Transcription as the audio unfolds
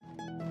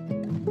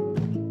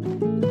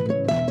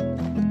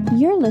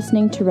You're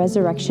listening to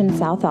Resurrection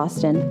South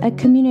Austin, a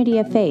community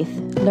of faith,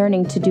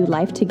 learning to do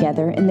life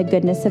together in the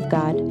goodness of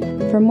God.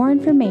 For more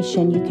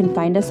information, you can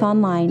find us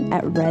online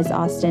at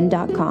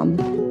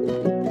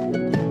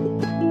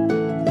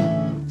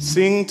resaustin.com.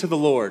 Sing to the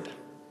Lord,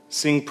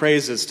 sing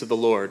praises to the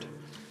Lord,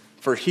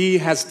 for he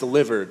has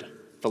delivered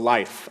the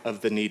life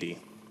of the needy.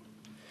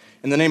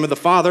 In the name of the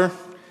Father,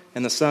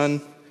 and the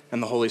Son,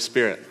 and the Holy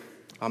Spirit.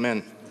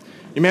 Amen.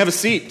 You may have a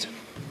seat.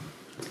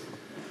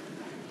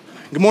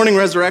 Good morning,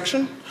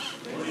 Resurrection.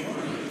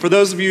 For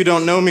those of you who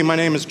don't know me, my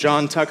name is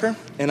John Tucker,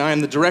 and I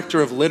am the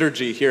Director of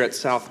Liturgy here at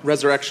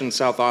Resurrection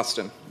South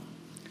Austin.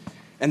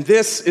 And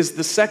this is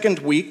the second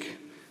week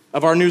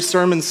of our new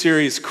sermon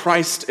series,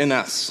 Christ in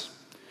Us,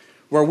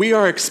 where we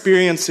are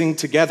experiencing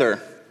together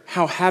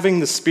how having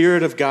the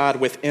Spirit of God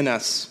within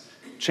us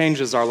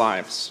changes our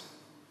lives.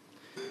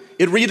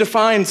 It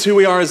redefines who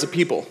we are as a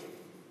people.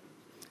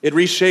 It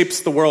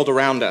reshapes the world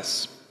around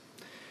us,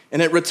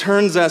 and it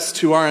returns us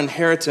to our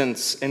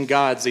inheritance in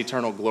God's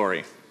eternal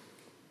glory.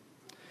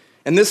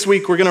 And this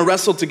week, we're going to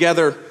wrestle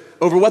together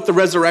over what the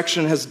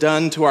resurrection has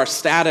done to our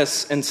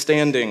status and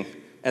standing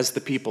as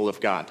the people of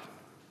God.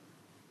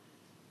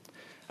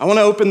 I want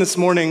to open this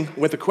morning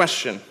with a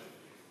question.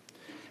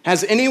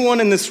 Has anyone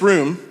in this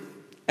room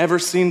ever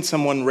seen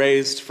someone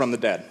raised from the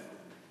dead?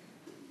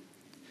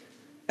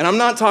 And I'm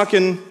not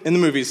talking in the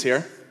movies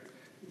here.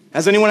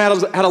 Has anyone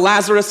had a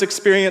Lazarus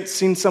experience,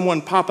 seen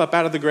someone pop up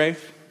out of the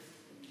grave?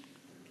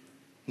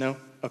 No?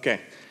 Okay.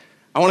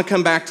 I want to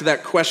come back to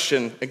that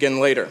question again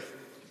later.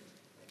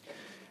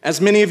 As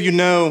many of you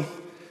know,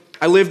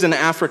 I lived in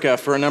Africa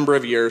for a number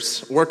of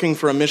years, working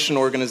for a mission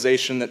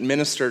organization that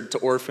ministered to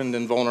orphaned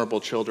and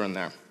vulnerable children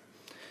there.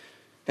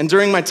 And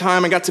during my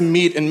time, I got to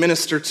meet and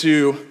minister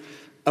to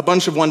a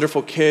bunch of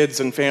wonderful kids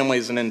and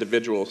families and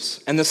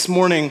individuals. And this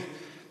morning,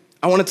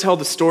 I want to tell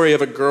the story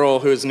of a girl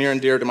who is near and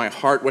dear to my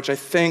heart, which I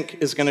think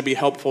is going to be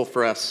helpful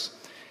for us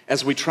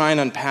as we try and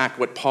unpack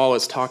what Paul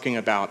is talking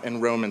about in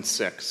Romans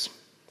 6.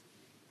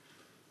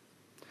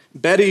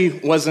 Betty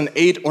was an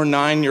 8 or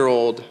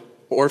 9-year-old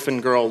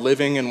orphan girl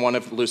living in one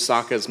of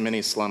Lusaka's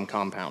many slum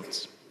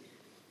compounds.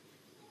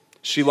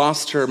 She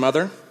lost her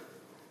mother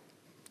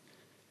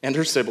and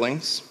her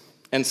siblings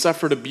and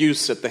suffered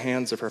abuse at the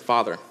hands of her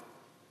father.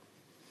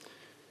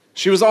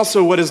 She was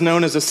also what is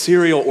known as a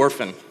serial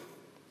orphan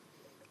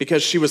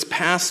because she was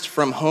passed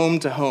from home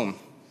to home,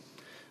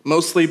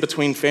 mostly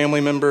between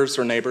family members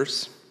or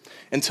neighbors,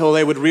 until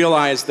they would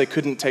realize they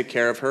couldn't take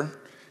care of her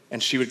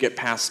and she would get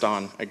passed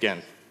on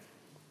again.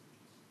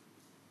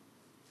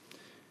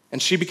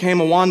 And she became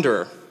a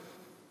wanderer,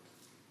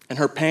 and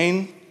her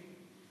pain,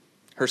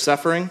 her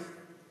suffering,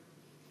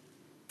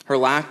 her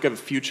lack of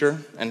future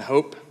and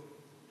hope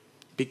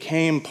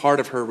became part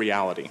of her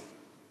reality,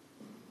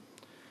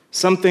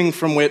 something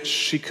from which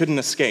she couldn't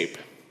escape.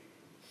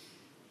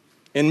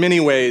 In many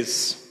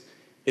ways,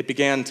 it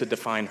began to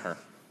define her.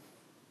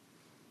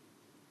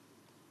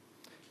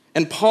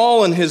 And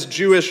Paul and his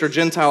Jewish or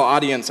Gentile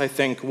audience, I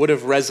think, would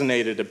have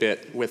resonated a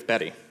bit with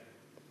Betty.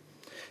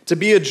 To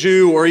be a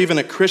Jew or even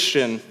a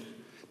Christian,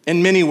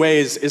 in many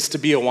ways, is to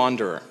be a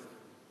wanderer,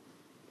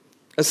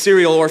 a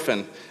serial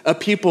orphan, a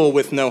people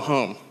with no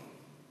home.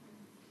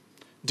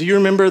 Do you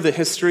remember the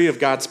history of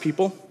God's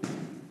people?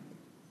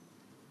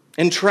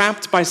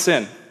 Entrapped by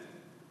sin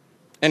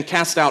and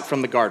cast out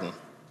from the garden,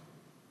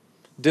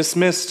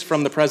 dismissed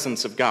from the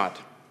presence of God.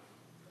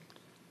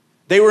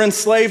 They were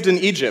enslaved in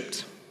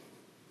Egypt,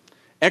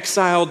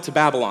 exiled to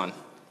Babylon,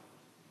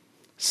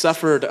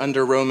 suffered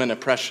under Roman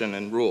oppression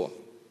and rule.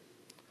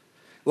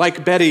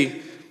 Like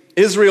Betty,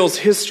 Israel's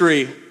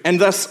history,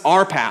 and thus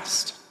our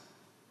past,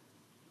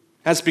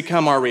 has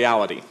become our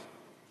reality,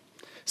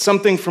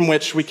 something from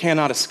which we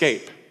cannot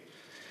escape.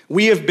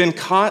 We have been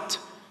caught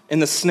in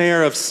the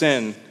snare of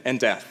sin and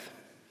death.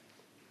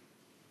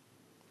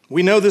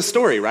 We know this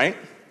story, right?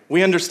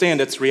 We understand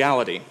its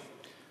reality.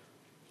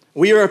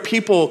 We are a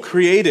people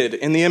created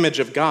in the image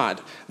of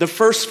God, the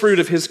first fruit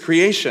of his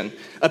creation,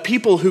 a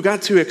people who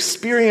got to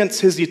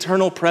experience his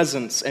eternal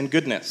presence and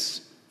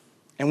goodness,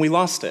 and we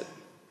lost it.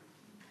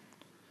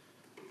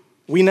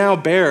 We now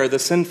bear the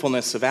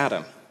sinfulness of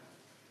Adam.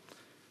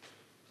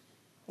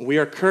 We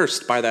are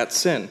cursed by that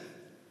sin.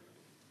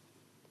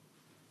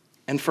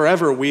 And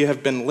forever we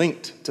have been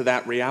linked to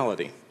that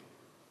reality.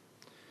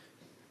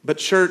 But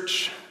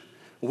church,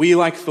 we,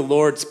 like the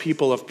Lord's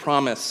people of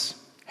promise,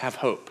 have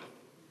hope,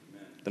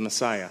 the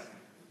Messiah.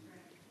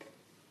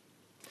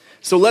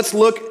 So let's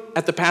look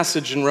at the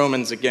passage in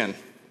Romans again.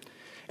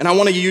 And I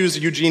want to use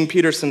Eugene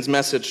Peterson's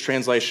Message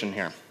translation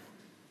here.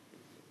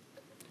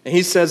 And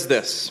he says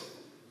this: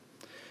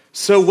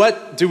 so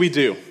what do we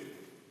do?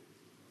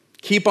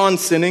 Keep on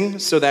sinning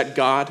so that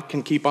God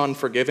can keep on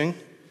forgiving?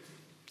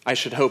 I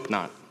should hope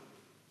not.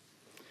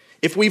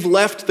 If we've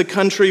left the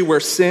country where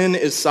sin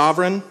is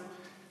sovereign,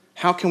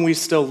 how can we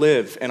still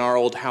live in our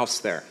old house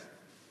there?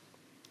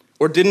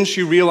 Or didn't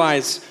you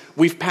realize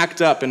we've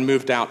packed up and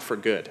moved out for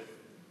good?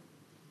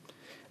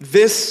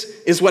 This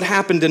is what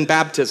happened in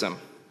baptism.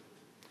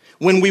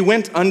 When we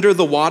went under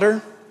the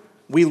water,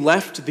 we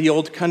left the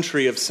old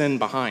country of sin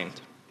behind.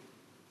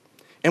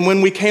 And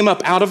when we came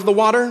up out of the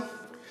water,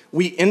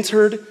 we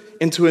entered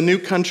into a new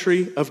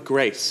country of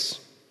grace,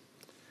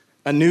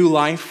 a new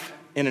life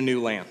in a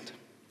new land.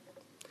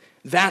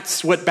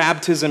 That's what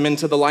baptism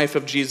into the life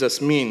of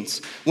Jesus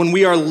means. When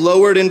we are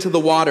lowered into the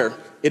water,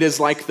 it is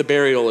like the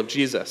burial of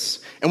Jesus.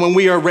 And when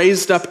we are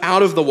raised up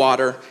out of the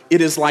water,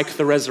 it is like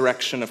the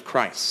resurrection of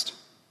Christ.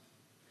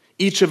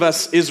 Each of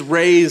us is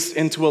raised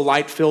into a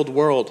light-filled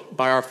world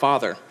by our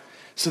Father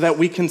so that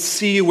we can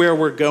see where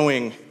we're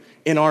going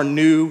in our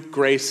new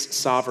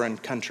grace-sovereign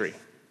country.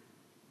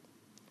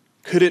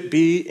 Could it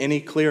be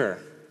any clearer?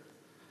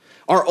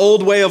 Our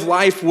old way of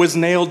life was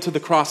nailed to the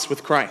cross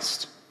with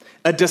Christ,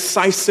 a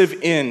decisive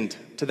end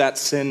to that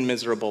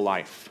sin-miserable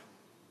life.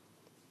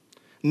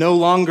 No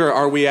longer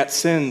are we at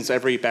sin's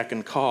every beck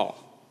and call.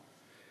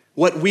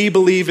 What we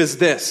believe is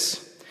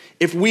this: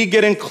 if we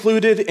get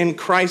included in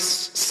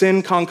Christ's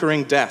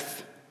sin-conquering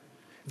death,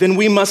 then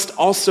we must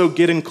also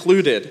get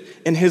included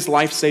in his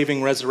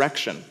life-saving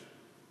resurrection.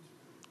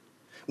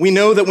 We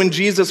know that when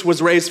Jesus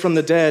was raised from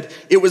the dead,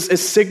 it was a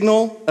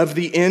signal of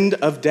the end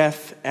of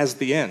death as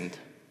the end.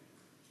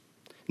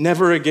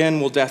 Never again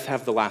will death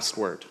have the last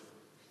word.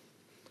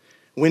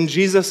 When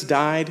Jesus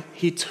died,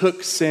 he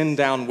took sin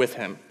down with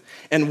him.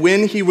 And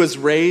when he was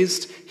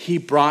raised, he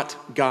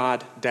brought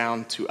God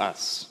down to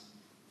us.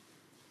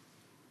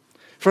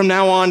 From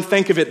now on,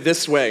 think of it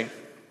this way.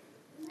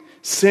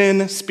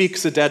 Sin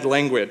speaks a dead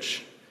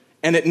language,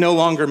 and it no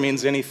longer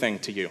means anything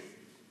to you.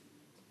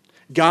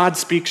 God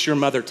speaks your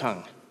mother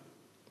tongue,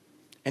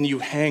 and you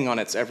hang on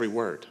its every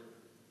word.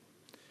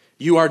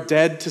 You are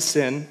dead to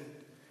sin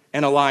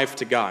and alive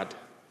to God.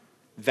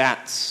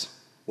 That's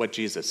what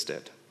Jesus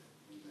did.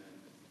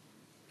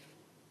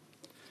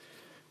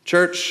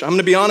 Church, I'm going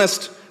to be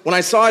honest, when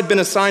I saw I'd been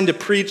assigned to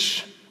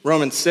preach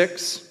Romans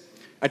 6,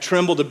 I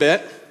trembled a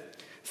bit,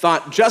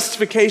 thought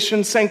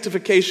justification,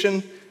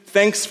 sanctification,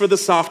 thanks for the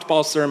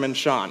softball sermon,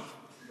 Sean.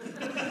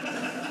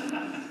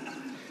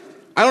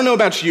 I don't know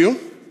about you,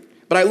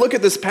 but I look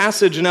at this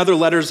passage and other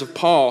letters of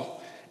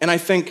Paul, and I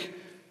think,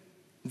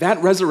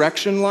 that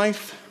resurrection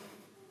life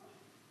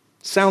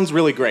sounds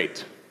really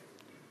great,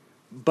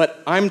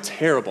 but I'm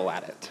terrible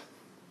at it.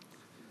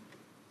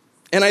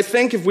 And I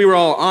think if we were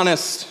all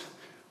honest,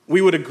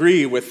 we would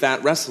agree with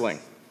that wrestling.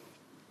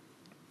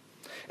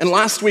 And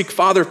last week,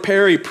 Father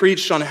Perry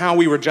preached on how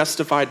we were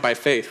justified by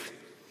faith.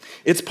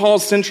 It's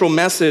Paul's central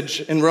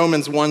message in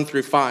Romans 1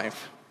 through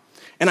 5.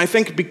 And I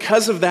think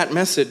because of that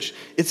message,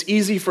 it's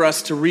easy for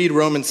us to read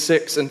Romans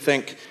 6 and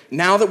think,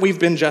 now that we've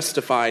been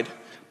justified,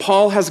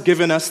 Paul has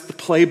given us the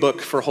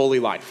playbook for holy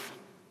life.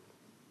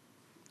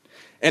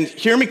 And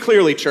hear me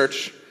clearly,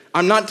 church,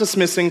 I'm not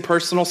dismissing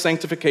personal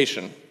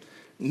sanctification,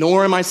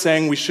 nor am I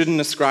saying we shouldn't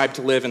ascribe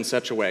to live in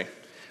such a way.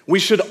 We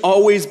should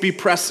always be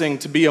pressing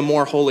to be a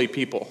more holy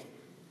people.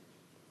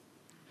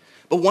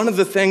 But one of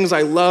the things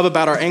I love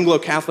about our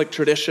Anglo-Catholic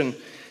tradition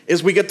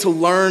is we get to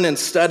learn and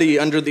study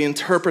under the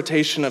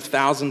interpretation of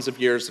thousands of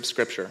years of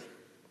Scripture.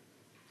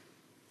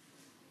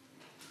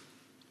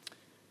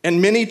 And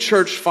many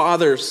church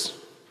fathers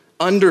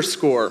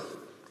underscore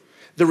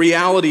the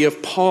reality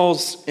of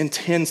Paul's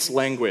intense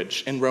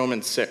language in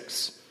Romans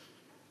 6.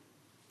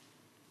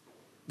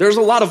 There's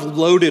a lot of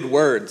loaded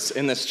words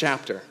in this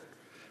chapter.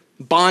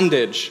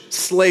 Bondage,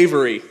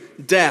 slavery,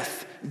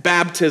 death,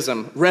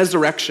 baptism,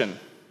 resurrection.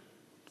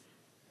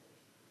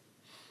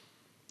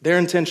 They're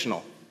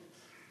intentional.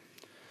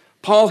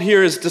 Paul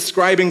here is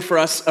describing for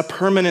us a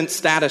permanent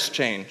status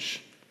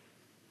change,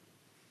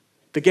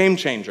 the game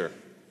changer.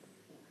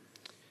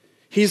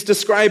 He's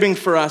describing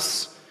for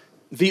us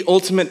the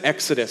ultimate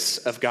exodus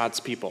of God's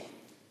people.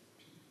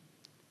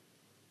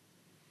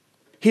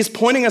 He's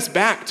pointing us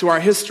back to our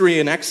history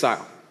in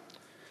exile,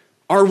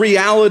 our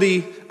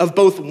reality of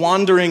both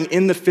wandering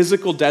in the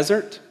physical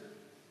desert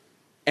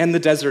and the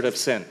desert of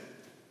sin,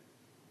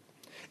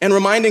 and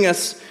reminding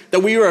us that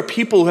we are a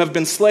people who have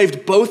been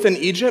enslaved both in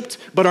Egypt,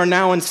 but are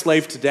now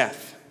enslaved to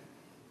death.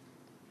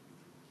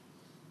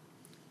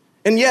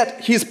 And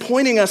yet, he's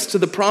pointing us to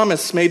the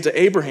promise made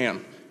to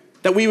Abraham,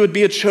 that we would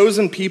be a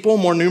chosen people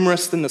more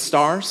numerous than the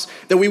stars,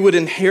 that we would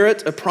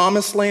inherit a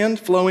promised land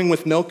flowing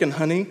with milk and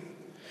honey,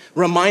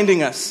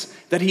 reminding us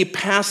that he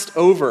passed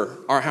over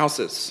our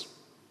houses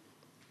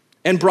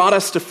and brought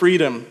us to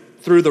freedom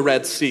through the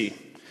Red Sea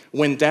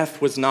when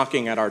death was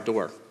knocking at our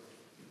door.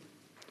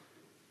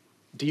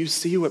 Do you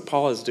see what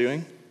Paul is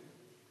doing?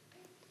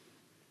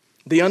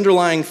 The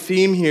underlying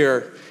theme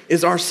here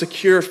is our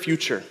secure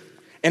future,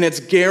 and it's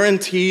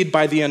guaranteed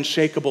by the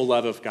unshakable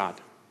love of God.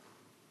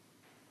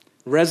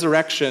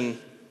 Resurrection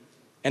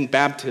and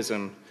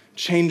baptism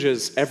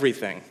changes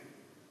everything.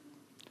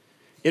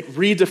 It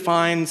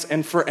redefines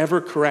and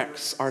forever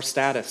corrects our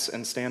status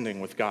and standing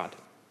with God.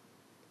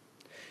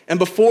 And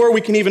before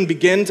we can even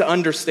begin to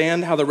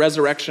understand how the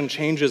resurrection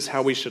changes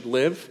how we should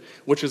live,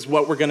 which is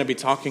what we're going to be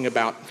talking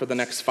about for the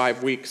next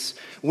 5 weeks,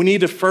 we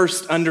need to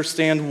first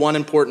understand one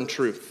important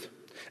truth,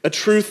 a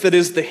truth that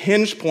is the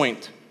hinge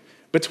point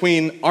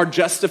between our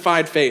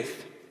justified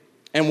faith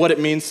and what it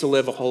means to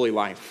live a holy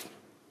life.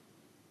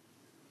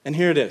 And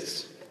here it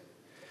is.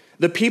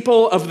 The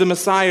people of the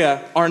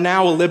Messiah are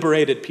now a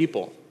liberated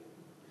people,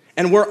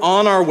 and we're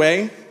on our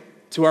way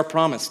to our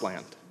promised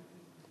land.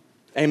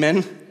 Amen?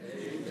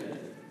 Amen.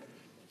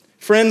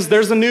 Friends,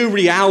 there's a new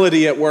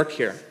reality at work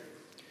here.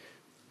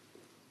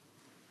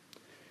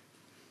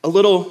 A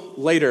little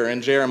later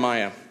in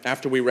Jeremiah,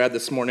 after we read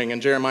this morning, in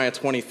Jeremiah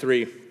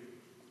 23,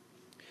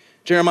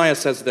 Jeremiah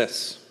says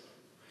this,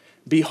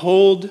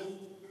 "Behold,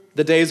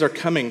 the days are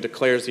coming,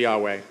 declares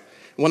Yahweh,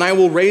 when I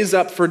will raise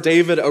up for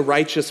David a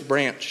righteous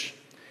branch,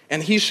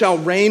 and he shall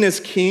reign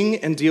as king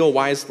and deal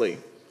wisely.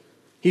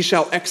 He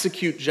shall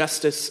execute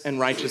justice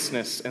and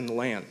righteousness in the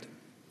land.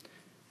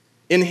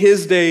 In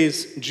his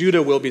days,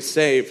 Judah will be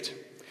saved,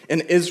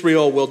 and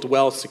Israel will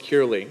dwell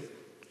securely.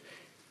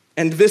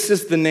 And this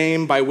is the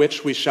name by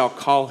which we shall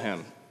call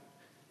him.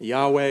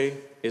 Yahweh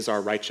is our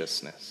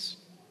righteousness.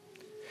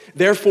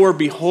 Therefore,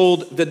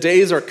 behold, the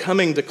days are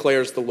coming,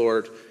 declares the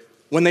Lord,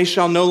 when they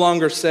shall no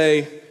longer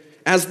say,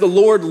 as the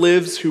Lord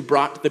lives who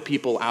brought the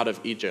people out of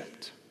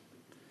Egypt.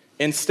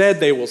 Instead,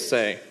 they will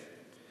say,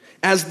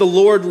 as the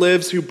Lord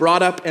lives who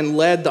brought up and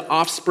led the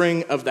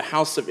offspring of the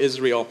house of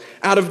Israel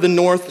out of the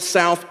north,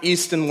 south,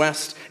 east, and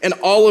west, and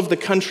all of the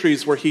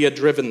countries where he had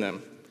driven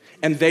them,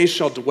 and they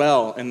shall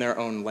dwell in their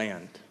own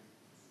land."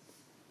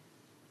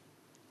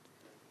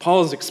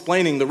 Paul is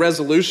explaining the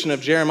resolution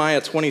of Jeremiah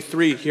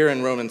 23 here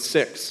in Romans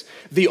 6,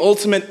 the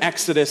ultimate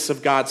exodus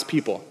of God's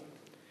people.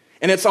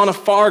 And it's on a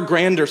far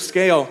grander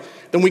scale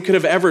than we could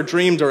have ever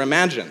dreamed or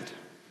imagined.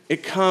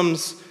 It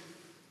comes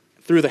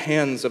through the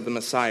hands of the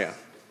Messiah.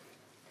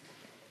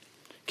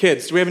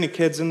 Kids, do we have any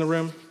kids in the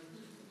room?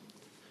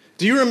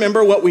 Do you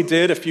remember what we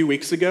did a few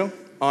weeks ago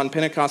on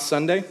Pentecost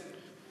Sunday?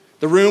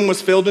 The room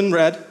was filled in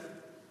red,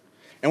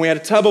 and we had a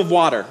tub of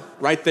water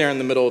right there in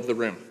the middle of the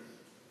room.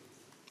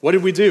 What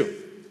did we do?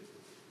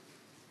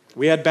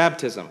 We had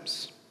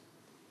baptisms.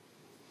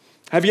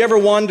 Have you ever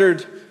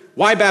wondered,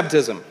 why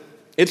baptism?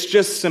 It's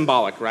just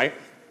symbolic, right?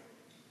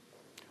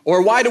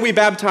 Or why do we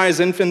baptize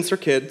infants or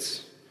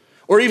kids?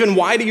 Or even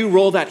why do you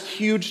roll that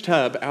huge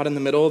tub out in the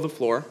middle of the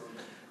floor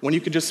when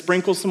you could just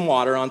sprinkle some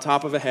water on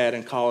top of a head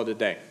and call it a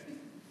day?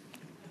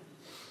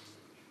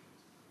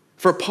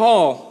 For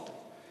Paul,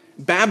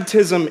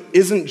 baptism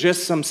isn't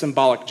just some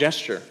symbolic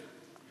gesture.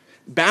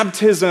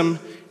 Baptism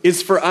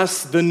is for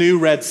us the new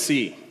Red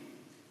Sea.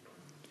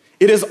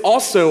 It is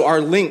also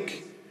our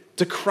link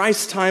to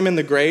Christ's time in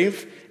the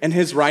grave and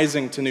his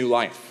rising to new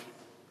life.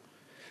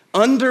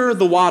 Under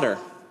the water,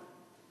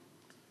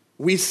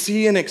 we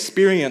see and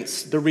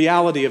experience the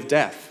reality of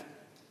death.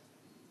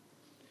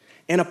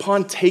 And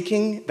upon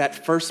taking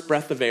that first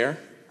breath of air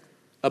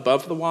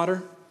above the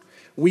water,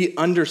 we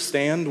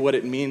understand what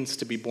it means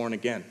to be born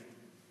again.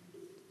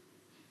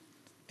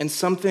 And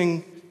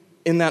something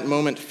in that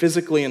moment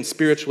physically and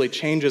spiritually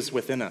changes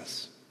within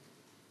us.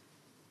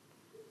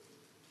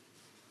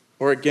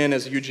 Or again,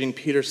 as Eugene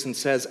Peterson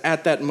says,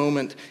 at that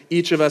moment,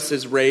 each of us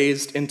is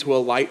raised into a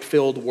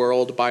light-filled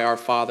world by our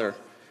Father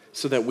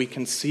so that we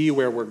can see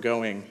where we're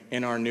going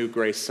in our new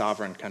grace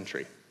sovereign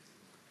country.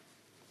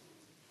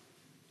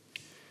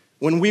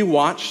 When we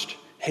watched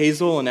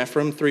Hazel and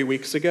Ephraim 3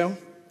 weeks ago,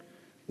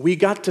 we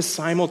got to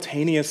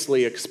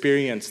simultaneously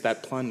experience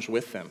that plunge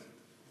with them,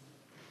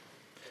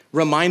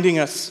 reminding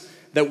us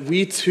that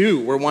we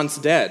too were once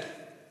dead,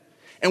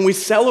 and we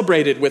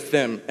celebrated with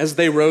them as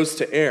they rose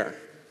to air.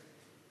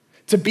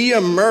 To be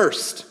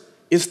immersed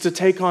is to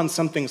take on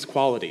something's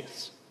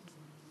qualities.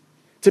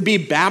 To be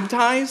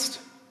baptized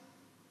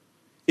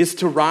is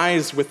to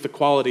rise with the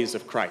qualities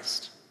of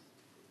Christ.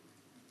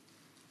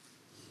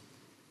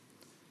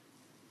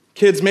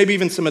 Kids, maybe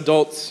even some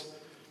adults,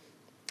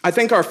 I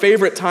think our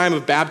favorite time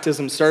of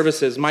baptism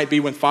services might be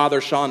when Father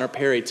Sean or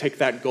Perry take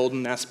that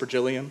golden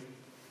aspergillium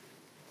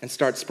and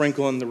start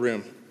sprinkling the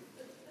room,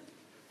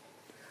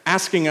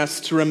 asking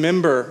us to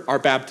remember our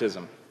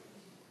baptism.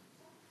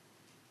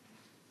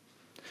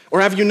 Or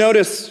have you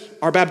noticed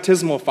our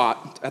baptismal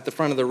font at the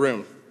front of the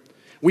room?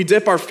 We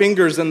dip our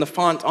fingers in the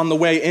font on the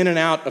way in and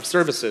out of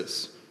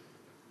services.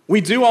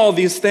 We do all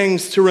these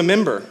things to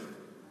remember.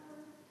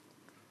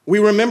 We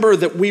remember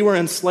that we were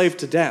enslaved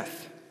to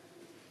death.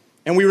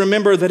 And we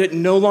remember that it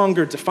no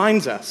longer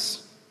defines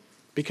us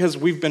because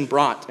we've been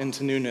brought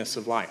into newness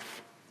of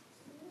life.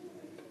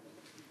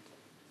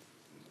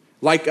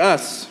 Like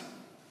us,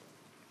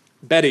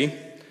 Betty,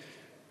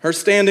 her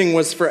standing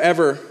was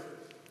forever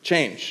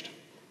changed.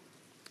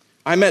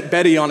 I met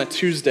Betty on a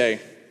Tuesday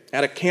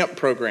at a camp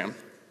program.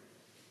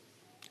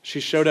 She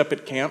showed up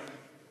at camp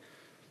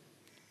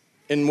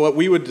in what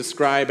we would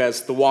describe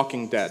as the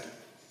walking dead.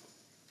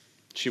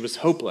 She was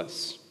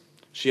hopeless.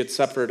 She had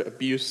suffered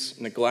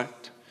abuse,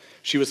 neglect.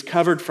 She was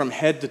covered from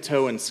head to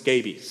toe in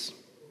scabies.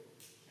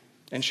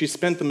 And she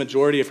spent the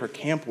majority of her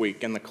camp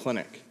week in the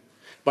clinic.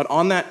 But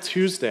on that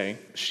Tuesday,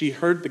 she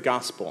heard the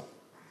gospel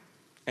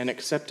and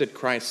accepted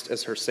Christ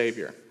as her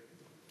Savior.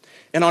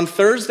 And on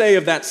Thursday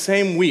of that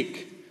same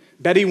week,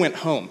 Betty went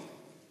home,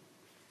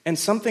 and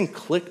something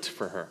clicked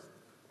for her.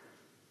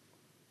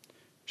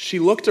 She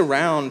looked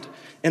around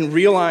and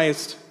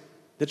realized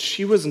that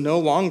she was no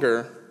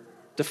longer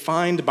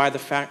defined by the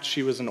fact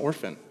she was an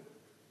orphan.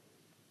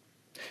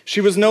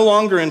 She was no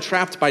longer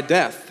entrapped by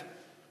death.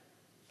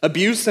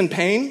 Abuse and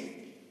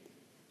pain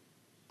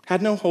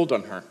had no hold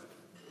on her.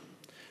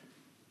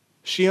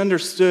 She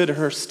understood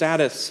her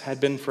status had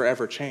been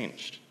forever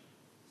changed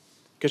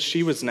because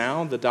she was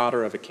now the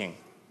daughter of a king.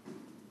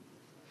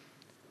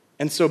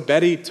 And so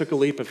Betty took a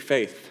leap of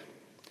faith,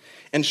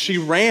 and she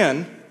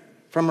ran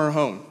from her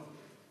home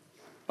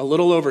a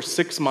little over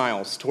 6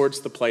 miles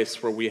towards the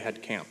place where we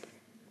had camp.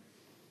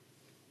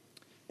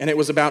 And it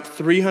was about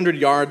 300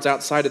 yards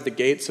outside of the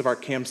gates of our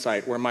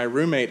campsite where my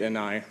roommate and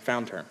I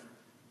found her.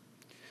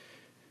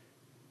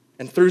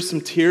 And through some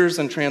tears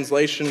and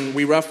translation,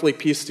 we roughly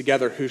pieced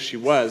together who she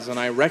was, and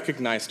I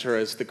recognized her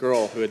as the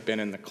girl who had been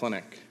in the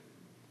clinic.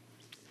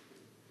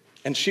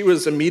 And she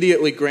was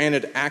immediately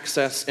granted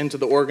access into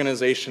the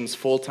organization's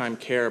full-time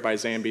care by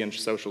Zambian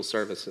Social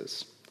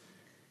Services.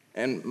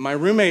 And my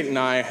roommate and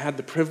I had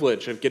the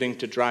privilege of getting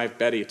to drive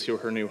Betty to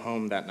her new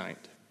home that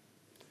night.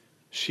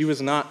 She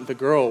was not the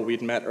girl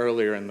we'd met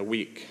earlier in the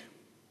week.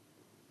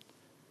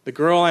 The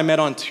girl I met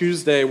on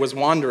Tuesday was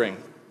wandering,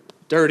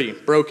 dirty,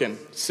 broken,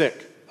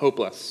 sick,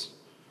 hopeless.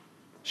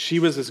 She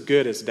was as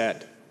good as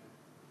dead.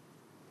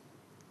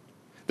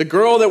 The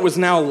girl that was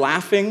now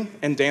laughing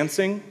and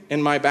dancing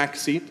in my back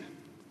seat,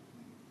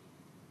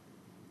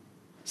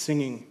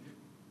 singing,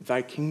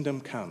 "Thy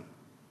kingdom come,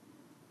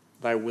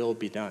 thy will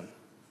be done."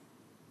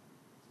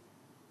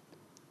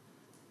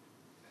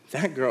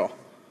 That girl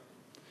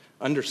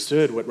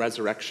understood what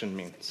resurrection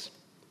means.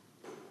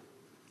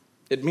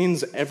 It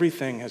means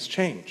everything has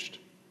changed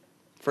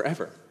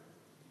forever.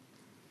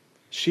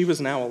 She was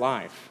now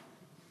alive,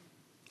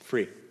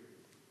 free.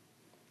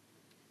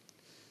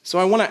 So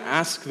I want to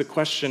ask the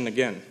question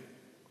again.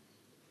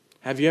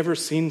 Have you ever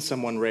seen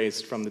someone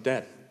raised from the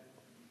dead?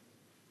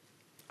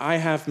 I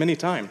have many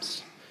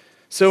times.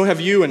 So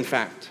have you, in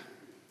fact.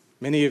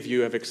 Many of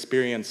you have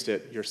experienced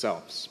it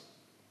yourselves.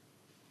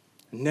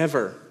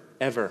 Never,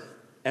 ever,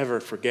 ever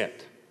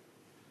forget.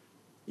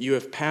 You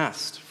have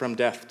passed from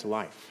death to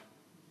life.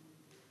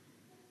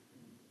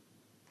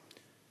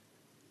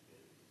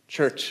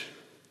 Church,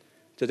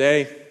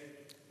 today,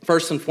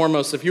 first and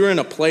foremost, if you're in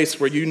a place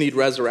where you need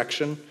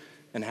resurrection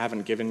and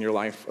haven't given your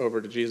life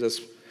over to Jesus,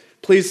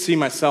 please see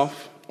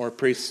myself or a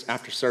priest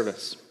after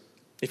service.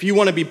 If you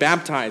want to be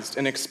baptized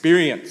and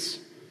experience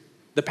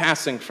the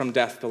passing from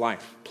death to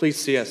life, please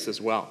see us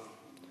as well.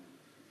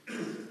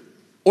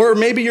 Or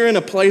maybe you're in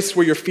a place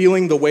where you're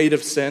feeling the weight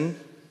of sin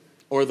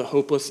or the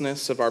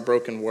hopelessness of our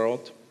broken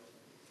world.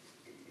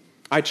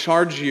 I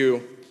charge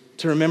you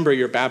to remember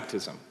your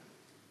baptism.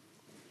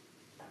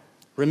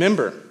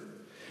 Remember,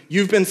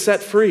 you've been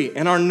set free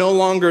and are no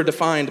longer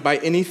defined by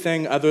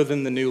anything other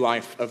than the new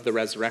life of the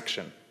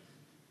resurrection.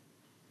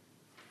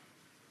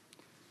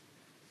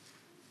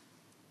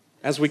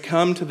 As we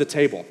come to the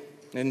table,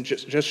 and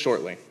just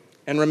shortly,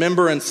 and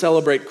remember and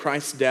celebrate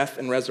Christ's death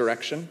and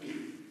resurrection,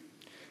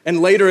 and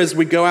later as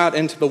we go out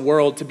into the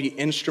world to be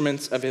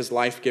instruments of his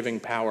life-giving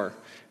power,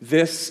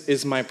 this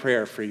is my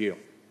prayer for you.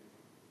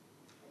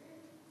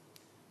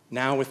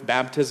 Now, with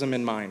baptism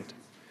in mind,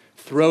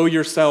 throw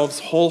yourselves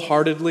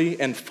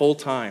wholeheartedly and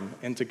full-time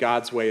into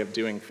God's way of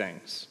doing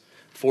things.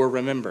 For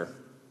remember,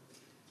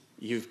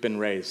 you've been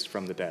raised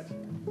from the dead.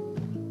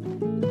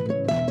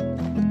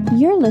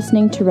 You're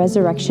listening to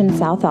Resurrection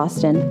South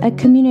Austin, a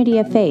community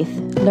of faith,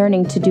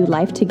 learning to do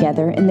life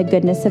together in the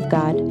goodness of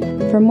God.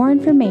 For more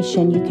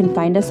information, you can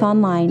find us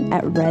online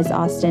at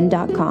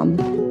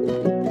resaustin.com.